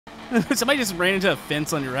Somebody just ran into a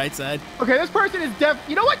fence on your right side. Okay, this person is deaf.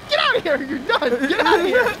 You know what? Get out of here. You're done. Get out of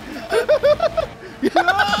here.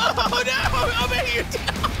 Oh, no. I'm in here.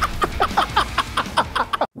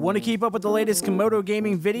 Want to keep up with the latest Camodo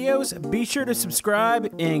gaming videos? Be sure to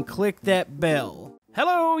subscribe and click that bell.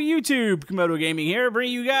 Hello, YouTube. Camodo Gaming here,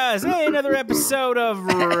 bringing you guys another episode of...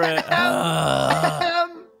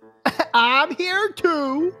 I'm here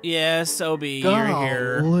too. Yes, Obi, you're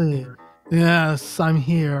here. Yes, I'm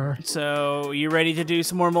here. So, you ready to do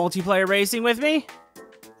some more multiplayer racing with me?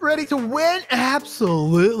 Ready to win?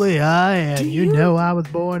 Absolutely, I am. You know I was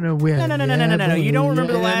born to win. No. You don't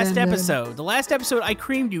remember the last episode. The last episode, I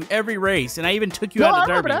creamed you every race, and I even took you out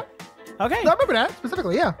to Derby. That. Okay. I remember that,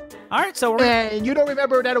 specifically, yeah. All right, so we're... And you don't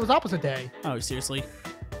remember that it was opposite day. Oh, seriously?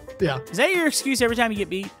 Yeah. Is that your excuse every time you get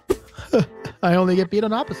beat? I only get beat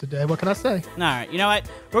on opposite day. What can I say? All right, you know what?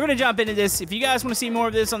 We're going to jump into this. If you guys want to see more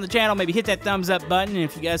of this on the channel, maybe hit that thumbs up button. And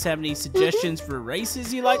if you guys have any suggestions for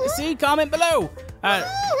races you'd like to see, comment below. All right,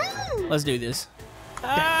 let's do this. All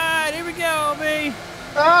right, here we go, B.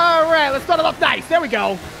 All right, let's start it off nice. There we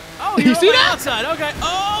go. Oh, you see that? Outside. Okay.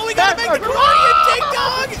 Oh, we got to make the corner, you ding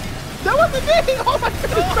dog. That wasn't me. Oh, my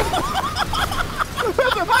goodness. That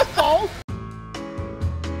wasn't my fault.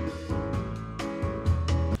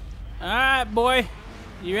 All right, boy.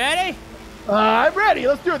 You ready? I'm ready.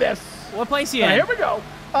 Let's do this. What place you in? Right, here we go.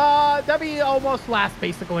 That'd be almost last,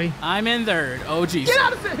 basically. I'm in third. Oh, geez. Get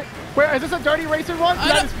out of it. Where is this a dirty racer one?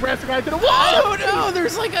 I just pressed the guy to the wall. I don't know.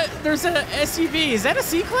 There's an SUV. Is that a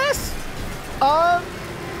C class? I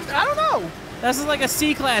don't know. This is like a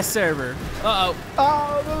C class server. Uh-oh.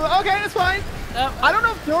 Okay, that's fine. I don't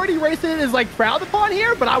know if dirty racing is like frowned upon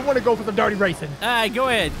here, but I want to go for some dirty racing. All right, go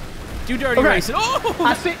ahead. Do dirty racing. Oh!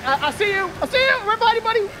 I see you. I see you. Right behind you,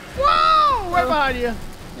 buddy. Whoa! Right behind you.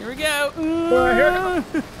 Here we go. Here.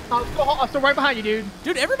 I'm still right behind you, dude.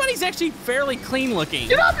 Dude, everybody's actually fairly clean looking.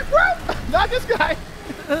 Get off me, bro! Not this guy.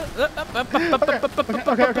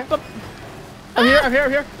 Okay. I'm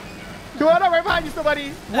here. Come on, right behind you,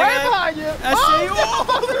 somebody. Right behind you. I see you.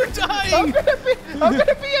 Oh, they're dying. I'm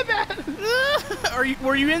gonna be in that.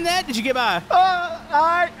 Were you in that? Did you get by?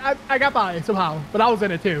 I got by somehow, but I was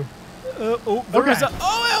in it too. I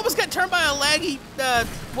almost got turned by a laggy,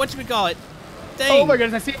 whatchamacallit thing. Oh my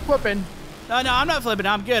goodness, I see him flipping. No, I'm not flipping.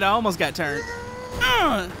 I'm good. I almost got turned.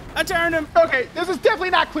 I turned him. Okay, this is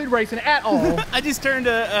definitely not clean racing at all. I just turned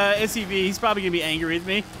a SUV. He's probably going to be angry with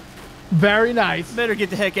me. Very nice. Better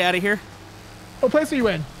get the heck out of here. What place are you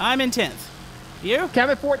in? I'm in 10th. You? Okay, I'm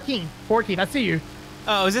at 14. 14, I see you.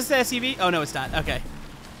 Oh, is this the SUV? Oh, no, it's not. Okay.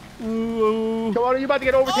 Ooh. Come on, are you about to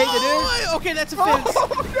get overtaken, dude? Okay, that's a fence. Oh,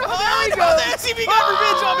 no, there we go. The SUV got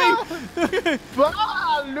revenge on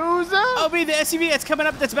me. Loser. Oh, the SUV that's coming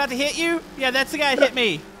up that's about to hit you? Yeah, that's the guy that hit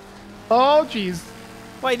me. Oh, jeez.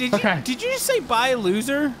 Wait, did you just say bye,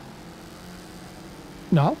 loser?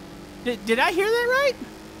 No. Did I hear that right?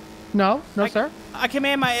 No, sir. I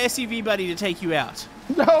command my SUV buddy to take you out.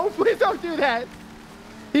 No, please don't do that.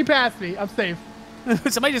 He passed me. I'm safe.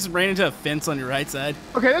 Somebody just ran into a fence on your right side.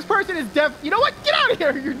 Okay, this person is deaf. You know what? Get out of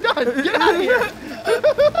here. You're done. Get out of here.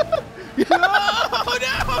 Oh, no.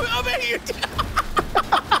 I'm in here.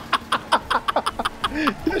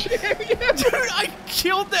 Dude, I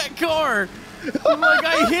killed that car. Like,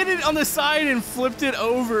 I hit it on the side and flipped it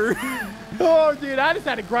over. Oh, dude, I just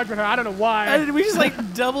had a grudge with her. I don't know why. We just,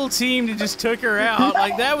 like, double teamed and just took her out.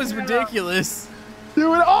 Like, that was ridiculous. Dude,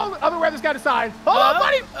 I'm gonna grab this guy to the side. Oh,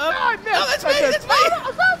 buddy! I missed. No, that's me. That's me.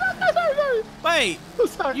 I'm sorry. Wait, I'm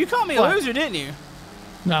sorry. you called me a loser, didn't you?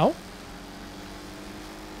 No.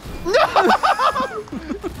 No!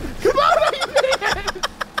 Come on, you idiot!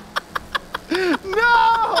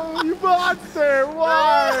 No, you monster!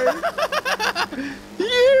 Why? You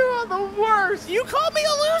are the worst. You called me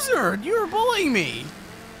a loser. You were bullying me.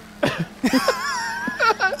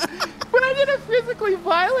 But I didn't physically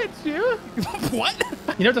violate you. What?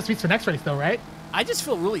 You know what speaks for next race, though, right? I just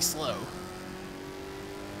feel really slow.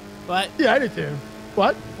 What? Yeah, I do too.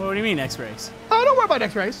 What? What do you mean next race? Oh, don't worry about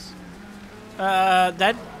next race.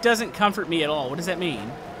 That doesn't comfort me at all. What does that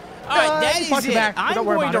mean? All right, that is it. I'm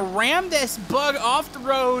going to ram this bug off the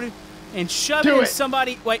road and shove it in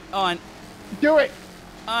somebody. Wait, on. Do it.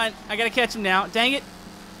 On. I got to catch him now. Dang it.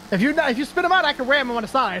 If you spin him out, I can ram him on the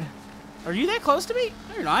side. Are you that close to me?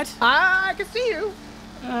 No, you're not. I can see you.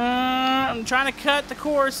 I'm trying to cut the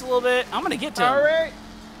course a little bit. I'm going to get to him. All right.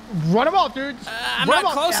 Run him off, dude. I'm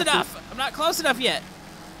not close enough. I'm not close enough yet.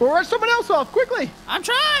 We'll run someone else off, quickly. I'm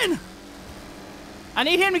trying. I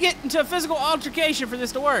need him to get into a physical altercation for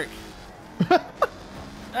this to work. All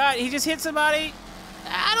right, he just hit somebody.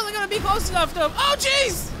 I don't think I'm going to be close enough to him. Oh,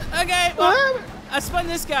 jeez. Okay, well. I spun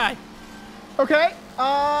this guy. Okay.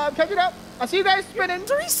 Catching up. I see you guys spinning.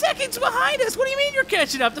 3 seconds behind us. What do you mean you're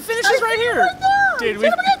catching up? The finish is right here. Dude,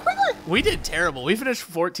 we did terrible. We finished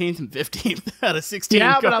 14th and 15th out of 16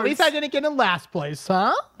 Yeah, cars. but at least I didn't get in last place,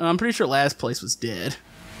 huh? I'm pretty sure last place was dead.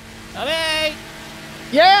 Okay.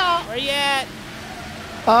 Yeah. Where you at?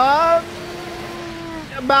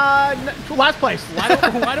 Last place.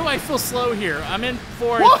 Why do I feel slow here? I'm in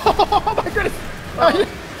fourth. Whoa! Oh my goodness.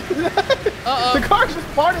 Uh-oh. The car just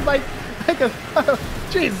farted like a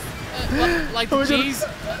jeez. Like the G's?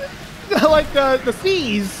 Like the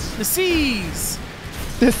C's. The C's.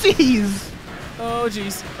 The C's. Oh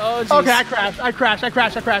jeez. Oh jeez. Okay, I crashed. I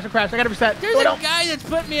gotta reset. There's a guy that's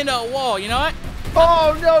put me into a wall. You know what?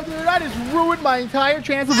 Oh no, dude! I just ruined my entire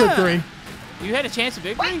chance of victory. You had a chance of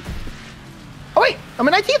victory? Oh wait, I'm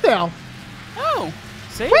in 19th now. Oh,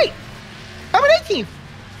 see? Wait, I'm in 18th.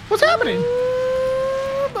 What's happening?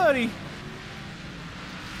 Ooh, buddy.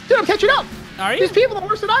 Dude, I'm catching up. Are you? These people are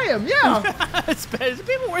worse than I am. Yeah. It's better. There's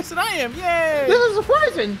people worse than I am. Yay. This is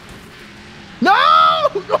surprising. No!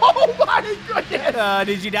 Oh my goodness!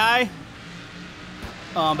 Did you die?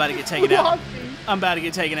 Oh, I'm about to get taken out. I'm about to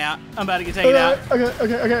get taken out. I'm about to get taken out.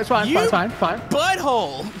 Okay, it's fine, fine.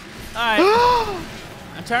 Butthole. All right.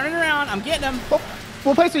 I'm turning around. I'm getting him.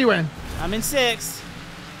 What place are you in? I'm in 6th.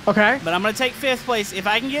 Okay. But I'm going to take 5th place. If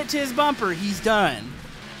I can get to his bumper, he's done.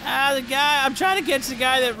 The guy, I'm trying to catch the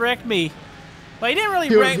guy that wrecked me. Well, he didn't really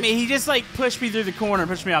wreck me. He just, like, pushed me through the corner and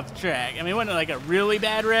pushed me off the track. I mean, it wasn't, like, a really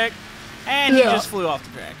bad wreck. And he just flew off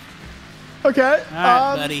the track. Okay. All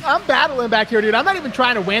right, buddy. I'm battling back here, dude. I'm not even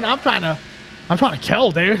trying to win. I'm trying to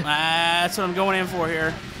kill, dude. That's what I'm going in for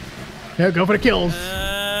here. Yeah, go for the kills.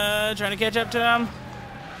 Trying to catch up to him.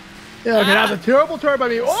 Yeah, okay, that was a terrible turn by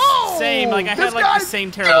me. Oh! Same, like I had like the same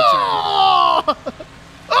terrible turn.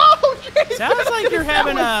 Oh, jeez. Sounds like you're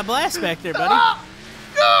having a blast back there, buddy.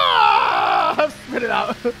 Spit it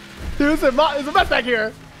out. Dude, there's a mess back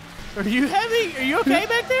here. Are you okay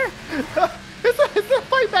back there? It's a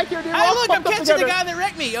fight back here, dude. Hey, look, I'm catching the guy that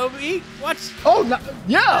wrecked me. Watch. Oh, no,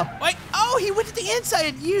 yeah. Wait, he went to the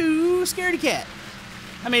inside. You scaredy cat.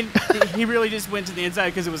 I mean, he really just went to the inside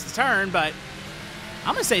because it was the turn, but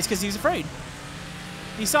I'm going to say it's because he was afraid.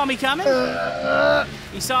 He saw me coming.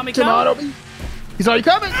 He saw me coming. Camodo. He saw you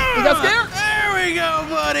coming. He got scared. There we go,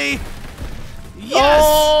 buddy. Yes.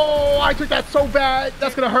 Oh, I took that so bad.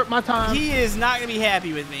 That's going to hurt my time. He is not going to be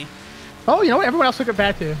happy with me. Oh, you know what? Everyone else took it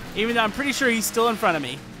bad, too. Even though I'm pretty sure he's still in front of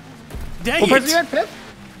me. Dang it. What place are you in?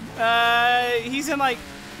 5th? He's in like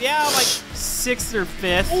 6th or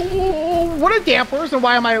 5th. Oh, what are dampers and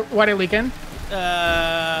why am I leaking?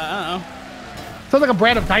 I don't know. Sounds like a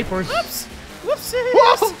brand of diapers. Whoops. Whoopsies.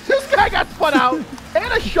 Whoa, this guy got spun out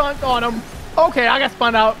and a shunt on him. Okay, I got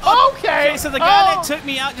spun out. Okay. So the guy that took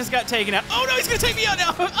me out just got taken out. Oh no, he's gonna take me out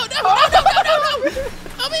now. Oh no.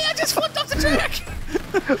 Oh man, I just flipped off the track.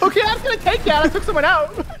 Okay, I was gonna take that. I took someone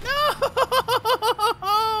out. No.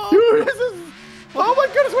 Dude, this is. Oh my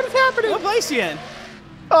goodness, what is happening? What place you in?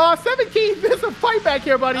 17. There's a fight back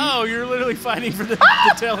here, buddy. Oh, you're literally fighting for the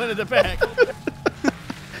tail end of the pack.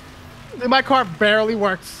 My car barely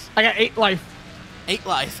works. I got 8 life. 8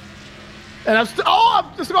 life. And I'm still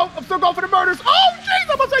going for the murders. Oh, jeez,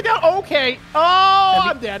 I'm upside down. Okay. Oh,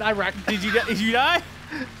 I'm dead. I wrecked. Did you die?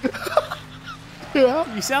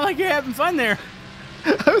 Yeah. You sound like you're having fun there.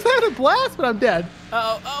 I was having a blast, but I'm dead.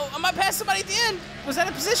 Oh, I might pass somebody at the end. Was that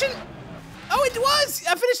a position? Oh, it was.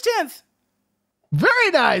 I finished 10th. Very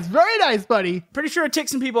nice, buddy. Pretty sure I ticked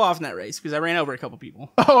some people off in that race because I ran over a couple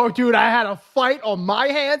people. Oh, dude, I had a fight on my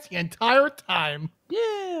hands the entire time.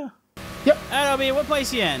 Yeah. Yep. I mean, what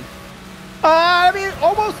place you in?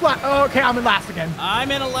 Almost last. Oh, okay, I'm in last again.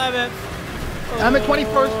 I'm in 11th. I'm in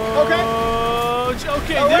 21st.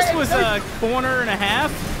 Okay, this was a corner and a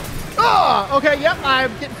half. Oh, okay, yep,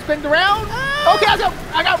 I'm getting spinned around. Okay, I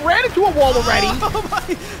got ran into a wall already. Oh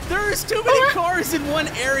my, there's too many cars in one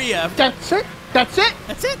area. That's it.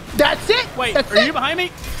 Wait, are you behind me?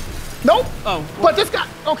 Nope. Oh. But this guy,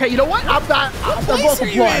 okay, you know what? What place are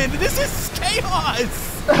you in? This is chaos.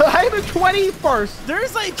 I'm in 21st.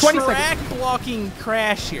 There's like track blocking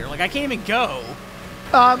crash here. Like I can't even go.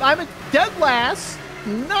 I'm in dead last.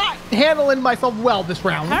 Not handling myself well this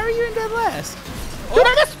round. How are you in dead last? Dude,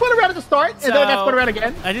 I got spun around at the start, and then I got spun around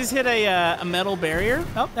again. I just hit a metal barrier.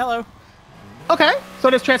 Oh, hello. Okay, so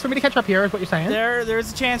there's a chance for me to catch up here, is what you're saying?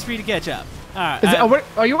 There's a chance for you to catch up. All right.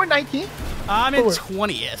 Are you in 19th? I'm in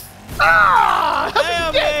 20th. Ah!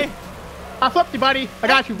 Okay. I flipped you, buddy. I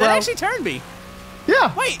got you, bro. That actually turned me.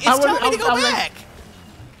 Yeah. Wait, it's telling me to go back.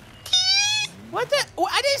 What the?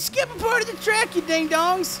 I didn't skip a part of the track, you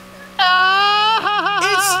ding-dongs.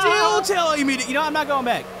 It's still telling me to. You know, I'm not going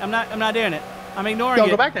back. I'm not doing it. I'm ignoring it.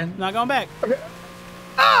 Go back then. I'm not going back. Okay.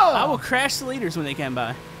 Oh! I will crash the leaders when they come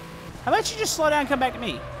by. How about you just slow down and come back to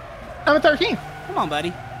me? I'm at 13. Come on,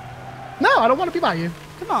 buddy. No, I don't want to be by you.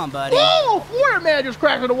 Come on, buddy. Whoa! Waterman just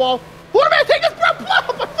crashed in the wall. Waterman, take this bro!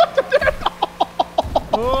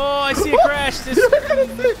 Oh, I see a crash. This.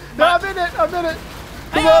 No, I'm in it. I'm in it.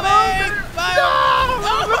 Come on, man.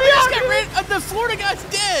 No! Let me just got rid of the Florida guy's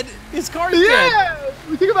dead. His car's dead. Yeah!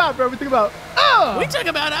 We think about it, bro. We think about it. Oh! We talk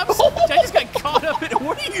about I just got caught up in it.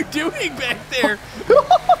 What are you doing back there? I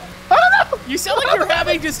don't know. You sound like you're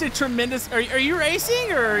having just a tremendous. Are you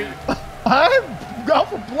racing or? I'm going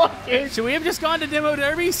for blocking. Should we have just gone to demo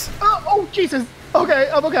derbies? Oh, Jesus. Okay,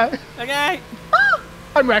 I'm okay. Okay.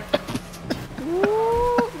 I'm wrecked.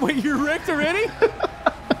 Ooh, wait, you're wrecked already?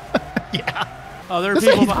 Yeah. Oh, there are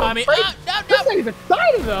people behind me. This thing's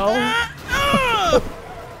exciting, though.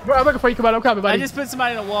 Bro, I'm looking for you. Come on, I'm coming, buddy. I just put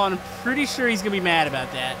somebody in a wall, and I'm pretty sure he's going to be mad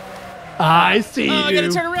about that. I see you. I got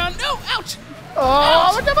to turn around. No, ouch.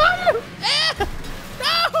 Oh, come on.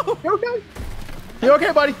 No. You okay? You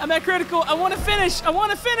okay, buddy? I'm at critical. I want to finish.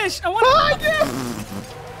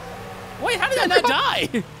 Wait, how did I not die?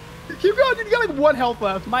 Keep going, dude. You got like 1 health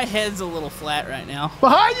left. My head's a little flat right now.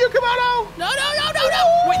 Behind you, Camodo! No.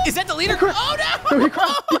 Wait, is that the leader? Oh, no. He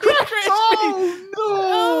crashed. He crashed me. Oh, no.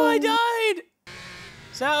 Oh, I died.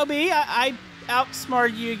 So, OB, I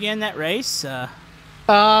outsmarted you again that race. It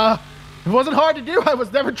wasn't hard to do. I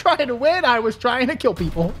was never trying to win. I was trying to kill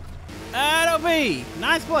people. OB,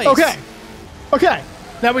 ninth place. Okay.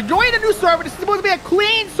 Now we're joining a new server. This is supposed to be a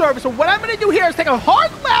clean server. So what I'm going to do here is take a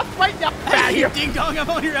hard left right now. Hey, Here. ding dong, I'm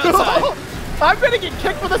on your outside. I'm going to get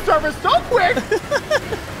kicked from the server so quick.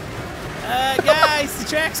 Guys, the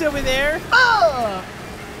track's over there.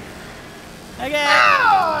 Okay.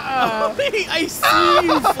 I see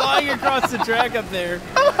you flying across the track up there.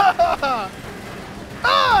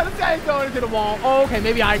 This guy ain't going into the wall. Oh, okay,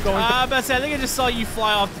 maybe I go into I think I just saw you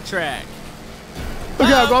fly off the track.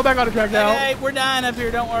 Okay, I'm going back on the track now. Okay, we're dying up here,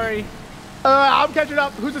 don't worry. I'm catching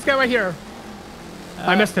up. Who's this guy right here?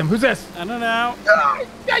 I missed him. Who's this? I don't know.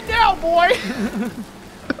 Get down, boy!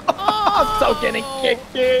 I'm so getting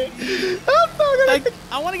kicked, dude.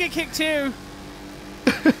 I want to get kicked too.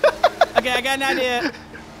 Okay, I got an idea.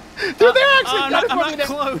 Dude, they're actually I'm not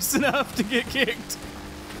close enough to get kicked.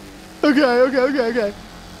 Okay.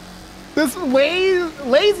 This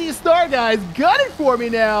lazy star guy's gunning for me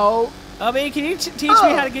now. OB, can you teach me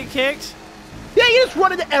how to get kicked? Yeah, you just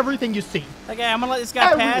run into everything you see. Okay, I'm gonna let this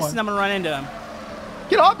guy pass and I'm gonna run into him.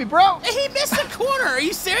 Get off me, bro. He missed the corner. Are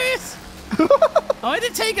you serious? I had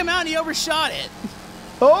to take him out and he overshot it.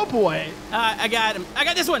 Oh, boy. I got him. I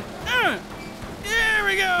got this one. There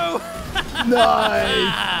we go.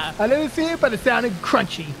 Nice. I didn't see it, but it sounded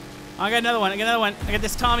crunchy. I got another one. I got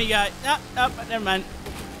this Tommy guy. Never mind.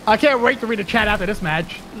 I can't wait to read the chat after this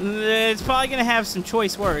match. It's probably going to have some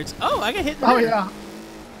choice words. Oh, I got hit in the rear. Yeah.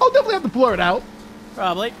 I'll definitely have to blur it out.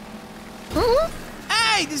 Probably.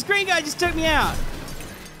 Hey, this green guy just took me out.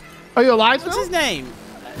 Are you alive What's still? his name?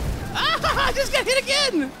 I just got hit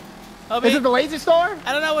again. OB, Is it the lazy star?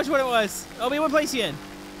 I don't know which one it was. OB, what place you in?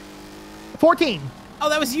 14. Oh,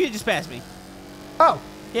 that was you that just passed me. Oh.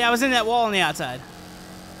 Yeah, I was in that wall on the outside.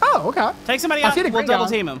 Oh, okay. Take somebody out. We'll double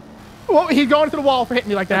team him. Well, he's going to the wall for hitting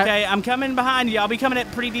me like that. Okay, I'm coming behind you. I'll be coming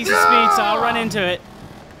at pretty decent speed, so I'll run into it.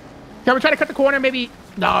 Can we try to cut the corner? Maybe.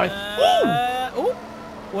 No. Ooh.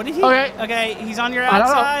 What did he? Okay, he's on your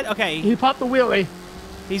outside. Okay. He popped the wheelie.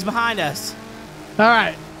 He's behind us. All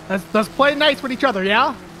right. Let's play nice with each other,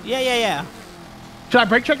 yeah? Yeah. Should I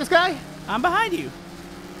brake check this guy? I'm behind you.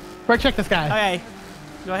 Brake check this guy. Okay.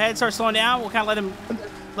 Go ahead, start slowing down. We'll kind of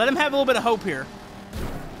let him have a little bit of hope here.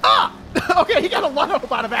 Ah! Okay, he got a lot of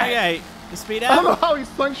hope out of that. Okay, speed up. I don't know how he's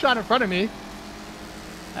slingshot in front of me.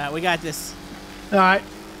 We got this. All right,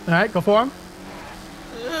 go for him.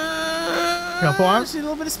 Go for him. See a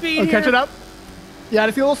little bit of speed here. here. Catch it up. Yeah,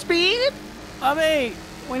 to see a little speed.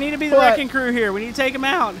 We need to be the wrecking crew here. We need to take him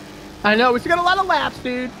out. I know, we still got a lot of laps,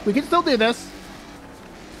 dude. We can still do this.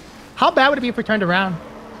 How bad would it be if we turned around?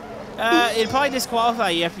 It'd probably disqualify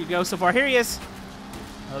you after you go so far. Here he is.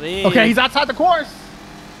 Okay, he's outside the course.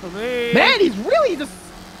 Man, he's really just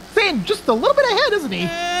staying just a little bit ahead, isn't he? No,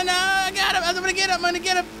 I got him. I'm gonna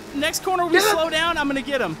get him. Next corner, we slow down. I'm gonna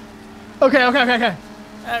get him. Okay.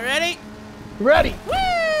 Ready? Ready.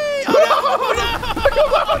 Whee! Oh,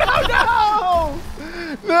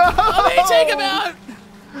 no! Take him out.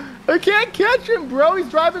 I can't catch him, bro. He's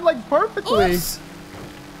driving like perfectly. Oops.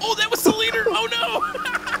 Oh, that was the leader. Oh no!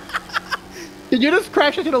 Did you just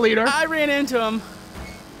crash into the leader? I ran into him.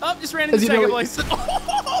 Oh, just ran into second place.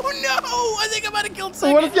 Oh no! I think I might have killed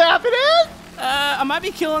second. What is happening? I might be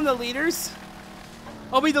killing the leaders.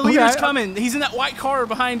 Oh, the leader's coming. He's in that white car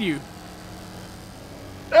behind you.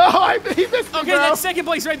 Oh, he missed me, Okay, bro. that's second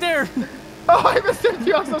place right there. Oh, I missed him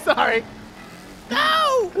too. I'm so sorry.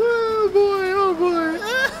 No! Oh boy, oh boy.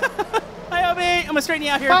 Hi, Obi. I'm gonna straighten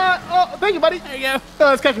you out here. Oh, thank you, buddy. There you go.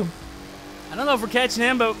 Let's catch him. I don't know if we're catching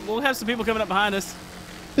him, but we'll have some people coming up behind us.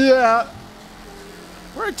 Yeah.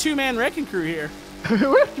 We're a two-man wrecking crew here.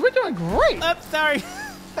 We're doing great. Oh, sorry.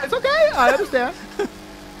 It's okay. I understand.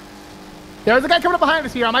 There's a guy coming up behind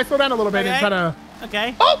us here. I might slow down a little bit and try to.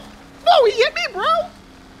 Okay. Oh! No, he hit me, bro.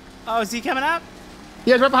 Oh, is he coming up?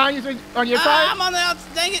 Yeah, he's right behind you on your side. I'm on the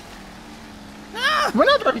outside. Dang it. Ah! We're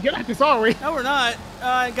not very good at this, are we? No, we're not.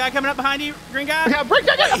 Guy coming up behind you, green guy. Yeah, break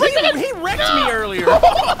that. He wrecked me earlier.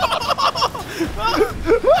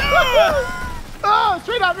 Oh,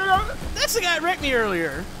 straight up, straight up. That's the guy that wrecked me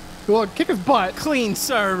earlier. Well, kick his butt. Clean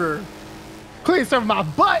server. Clean serve my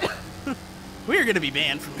butt. We're going to be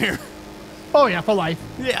banned from here. Oh, yeah, for life.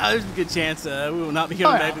 Yeah, there's a good chance we will not be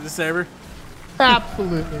coming back to the server.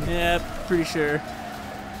 Absolutely. Yeah, pretty sure.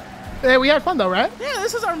 Hey, we had fun, though, right? Yeah,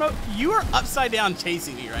 this is our You are upside down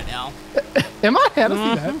chasing me right now. Am I? I don't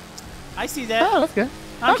see that. I see that. Oh, that's good.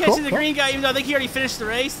 I'm catching the green guy, even though I think he already finished the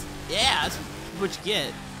race. Yeah, that's what you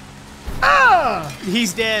get. Ah!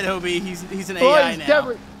 He's dead, Hobie. He's an AI now.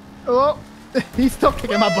 Definitely. Oh, he's still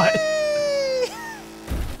kicking my butt.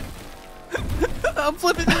 I'm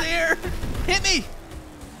flipping through the air. Hit me.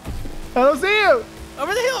 I don't see you.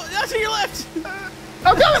 Over the hill. Not to your left.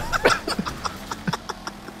 I'm coming.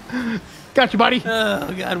 Got you, buddy.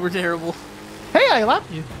 Oh, God, we're terrible. Hey, I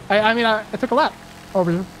lapped you. I took a lap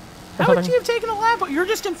over you. How would you have taken a lap? You're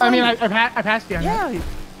just in front of me. I passed you. Yeah.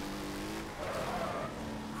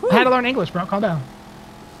 I had to learn English, bro. Calm down.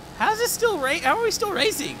 How's this still How are we still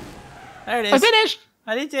racing? There it is. I finished.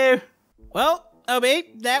 I did too. Well, Obi,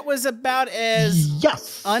 that was about as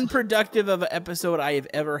unproductive of an episode I have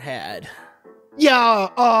ever had. Yeah.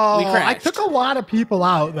 Oh, We crashed. I took a lot of people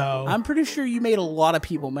out, though. I'm pretty sure you made a lot of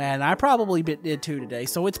people mad. I probably did too today.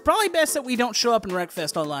 So it's probably best that we don't show up in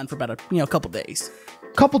Wreckfest online for about a couple days.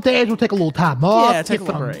 Couple days, we'll take a little time off. Yeah, take a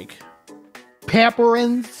little break.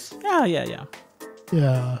 Pepperins. Oh, yeah.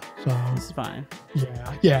 Yeah, so. This is fine.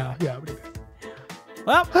 Yeah.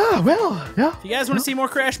 Well, yeah. if you guys want to see more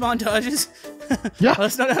crash montages, yeah, let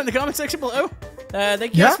us know down in the comment section below.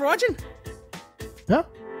 Thank you guys for watching. Yeah.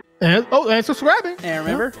 And subscribing. And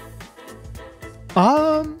remember,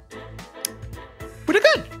 we did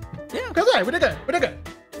good. Yeah. We did good.